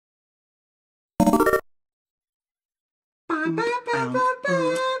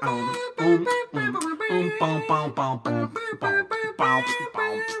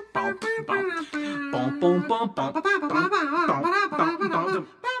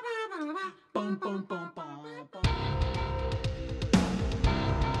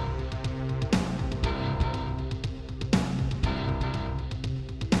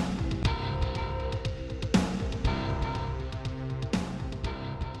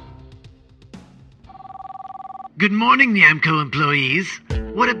Good morning, Namco employees.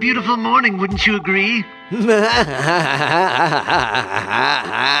 What a beautiful morning, wouldn't you agree?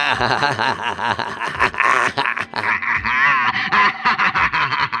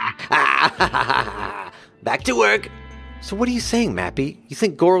 Back to work. So what are you saying, Mappy? You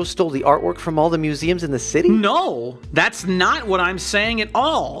think Goro stole the artwork from all the museums in the city? No, that's not what I'm saying at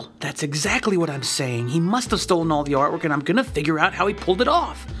all. That's exactly what I'm saying. He must have stolen all the artwork, and I'm gonna figure out how he pulled it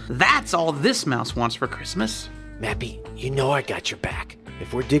off. That's all this mouse wants for Christmas. Mappy, you know I got your back.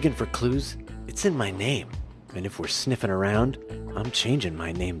 If we're digging for clues, it's in my name. And if we're sniffing around, I'm changing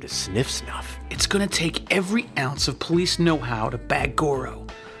my name to Sniff Snuff. It's gonna take every ounce of police know-how to bag Goro.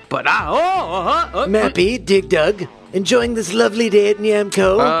 But Mappy, Dig Dug, enjoying this lovely day at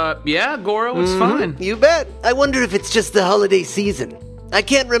Namco? Yeah, Goro, it's fine. You bet. I wonder if it's just the holiday season. I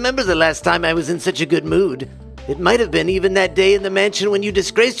can't remember the last time I was in such a good mood. It might have been even that day in the mansion when you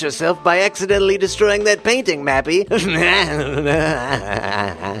disgraced yourself by accidentally destroying that painting, Mappy.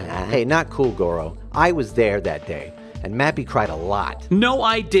 Hey, not cool, Goro. I was there that day, and Mappy cried a lot. No,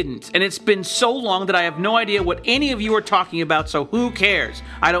 I didn't. And it's been so long that I have no idea what any of you are talking about, so who cares?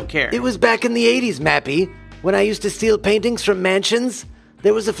 I don't care. It was back in the 80s, Mappy, when I used to steal paintings from mansions.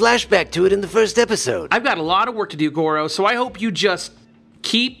 There was a flashback to it in the first episode. I've got a lot of work to do, Goro, so I hope you just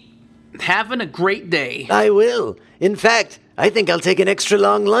keep having a great day. I will. In fact, I think I'll take an extra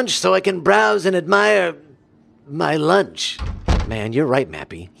long lunch so I can browse and admire my lunch. Man, you're right,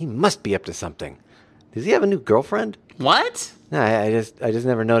 Mappy. He must be up to something. Does he have a new girlfriend? What? No, I just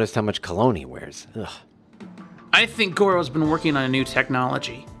never noticed how much cologne he wears. Ugh. I think Goro's been working on a new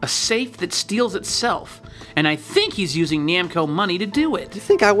technology. A safe that steals itself. And I think he's using Namco money to do it. Do you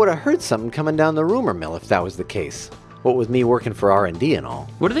think I would have heard something coming down the rumor mill if that was the case? What with me working for R&D and all.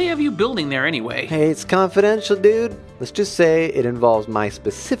 What do they have you building there anyway? Hey, it's confidential, dude. Let's just say it involves my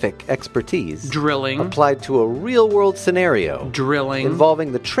specific expertise. Drilling. Applied to a real-world scenario. Drilling.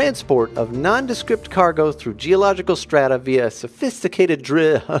 Involving the transport of nondescript cargo through geological strata via a sophisticated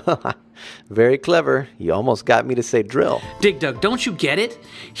drill. Very clever. You almost got me to say drill. Dig Dug, don't you get it?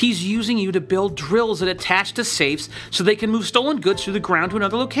 He's using you to build drills that attach to safes so they can move stolen goods through the ground to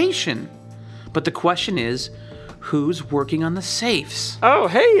another location. But the question is, who's working on the safes? Oh,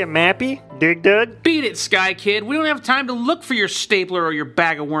 hey, Mappy. Dig Dug. Beat it, Sky Kid. We don't have time to look for your stapler or your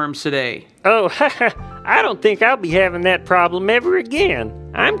bag of worms today. Oh, I don't think I'll be having that problem ever again.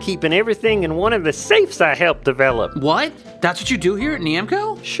 I'm keeping everything in one of the safes I helped develop. What? That's what you do here at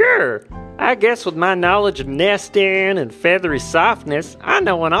Namco? Sure. I guess with my knowledge of nesting and feathery softness, I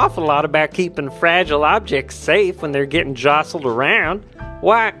know an awful lot about keeping fragile objects safe when they're getting jostled around.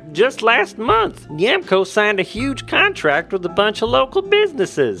 Why, just last month, Namco signed a huge contract with a bunch of local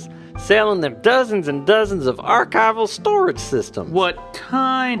businesses, selling them dozens and dozens of archival storage systems. What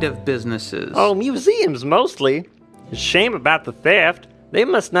kind of businesses? Oh, museums mostly. A shame about the theft. They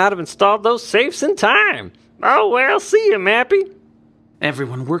must not have installed those safes in time. Oh, well, see ya, Mappy.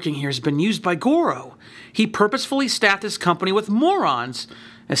 Everyone working here has been used by Goro. He purposefully staffed his company with morons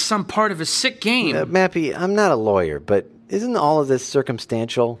as some part of his sick game. Mappy, I'm not a lawyer, but isn't all of this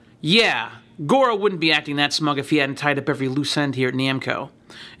circumstantial? Yeah, Goro wouldn't be acting that smug if he hadn't tied up every loose end here at Namco.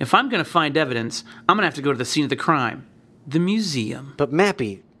 If I'm going to find evidence, I'm going to have to go to the scene of the crime. The museum. But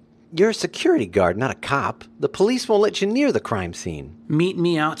Mappy, you're a security guard, not a cop. The police won't let you near the crime scene. Meet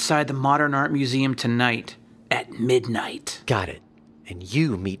me outside the Modern Art Museum tonight at midnight. Got it. And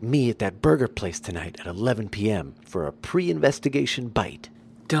you meet me at that burger place tonight at 11 p.m. for a pre-investigation bite.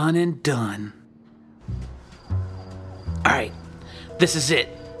 Done and done. Alright, this is it.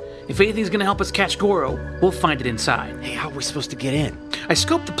 If anything's gonna help us catch Goro, we'll find it inside. Hey, how are we supposed to get in? I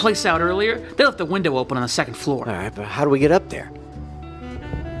scoped the place out earlier. They left the window open on the second floor. Alright, but how do we get up there?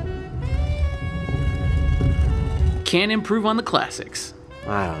 Can't improve on the classics.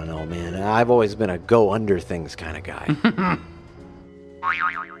 I don't know, man. I've always been a go-under-things kind of guy.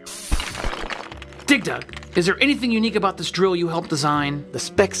 Dig Dug, is there anything unique about this drill you helped design? The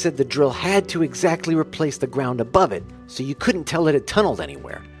spec said the drill had to exactly replace the ground above it, so you couldn't tell it had tunneled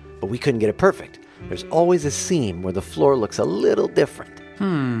anywhere. But we couldn't get it perfect. There's always a seam where the floor looks a little different.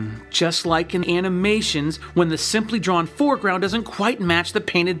 Just like in animations, when the simply drawn foreground doesn't quite match the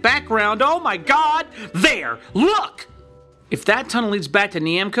painted background. Oh my god! There! Look! If that tunnel leads back to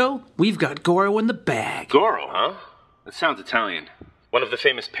Niamco, we've got Goro in the bag. Goro, huh? That sounds Italian. One of the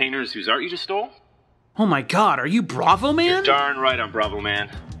famous painters whose art you just stole? Oh my god, are you Bravoman? You're darn right I'm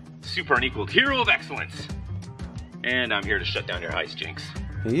Bravoman. Super unequaled hero of excellence. And I'm here to shut down your heist, Jinx.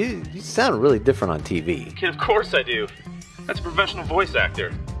 You sound really different on TV. Kid, of course I do. That's a professional voice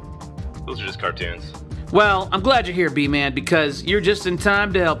actor. Those are just cartoons. Well, I'm glad you're here, B-Man, because you're just in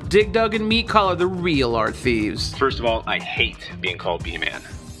time to help Dig Dug and me collar the real art thieves. First of all, I hate being called B-Man.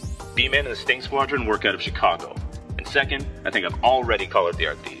 B-Man and the Sting Squadron work out of Chicago. And second, I think I've already collared the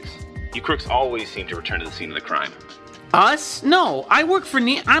art thieves. You crooks always seem to return to the scene of the crime. Us? No, I work for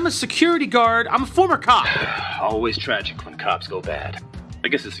I'm a security guard. I'm a former cop. Always tragic when cops go bad. I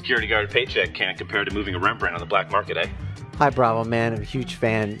guess a security guard paycheck can't compare to moving a Rembrandt on the black market, eh? Hi, Bravo Man. I'm a huge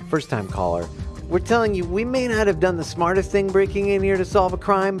fan. First time caller. We're telling you, we may not have done the smartest thing breaking in here to solve a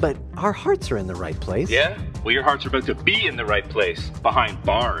crime, but our hearts are in the right place. Yeah? Well, your hearts are about to be in the right place. Behind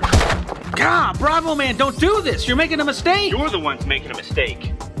bars. God, Bravo Man, don't do this. You're making a mistake. You're the ones making a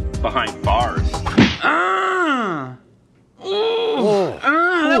mistake. Behind bars. That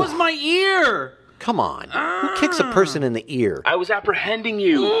was my ear. Come on. Who kicks a person in the ear? I was apprehending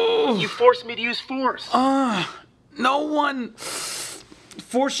you. You forced me to use force. No one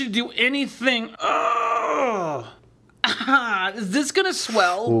forced you to do anything. Is this gonna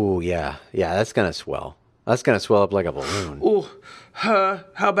swell? Ooh, yeah. Yeah, that's gonna swell. That's gonna swell up like a balloon. Ooh,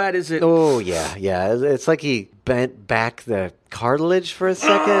 how bad is it? Oh, yeah, yeah. It's like he bent back the cartilage for a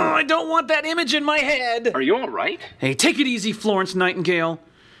second. I don't want that image in my head. Are you all right? Hey, take it easy, Florence Nightingale.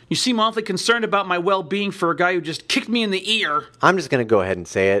 You seem awfully concerned about my well-being for a guy who just kicked me in the ear. I'm just gonna go ahead and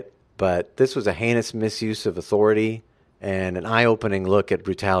say it, but this was a heinous misuse of authority and an eye-opening look at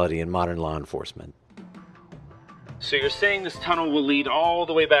brutality in modern law enforcement. So you're saying this tunnel will lead all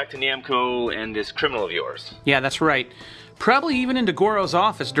the way back to Niamco and this criminal of yours? Yeah, that's right. Probably even into Goro's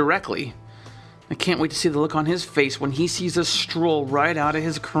office directly. I can't wait to see the look on his face when he sees us stroll right out of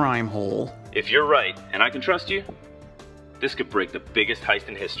his crime hole. If you're right, and I can trust you, this could break the biggest heist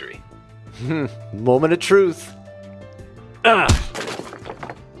in history. Moment of truth.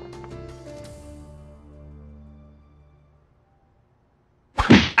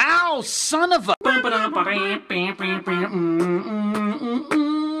 Ow, son of a... Pew,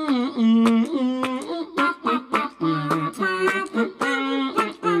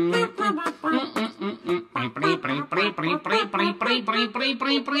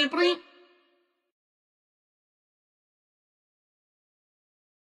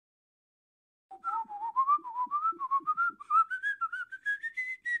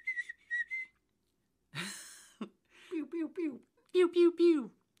 pew, pew. Pew, pew,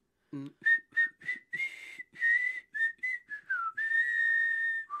 pew.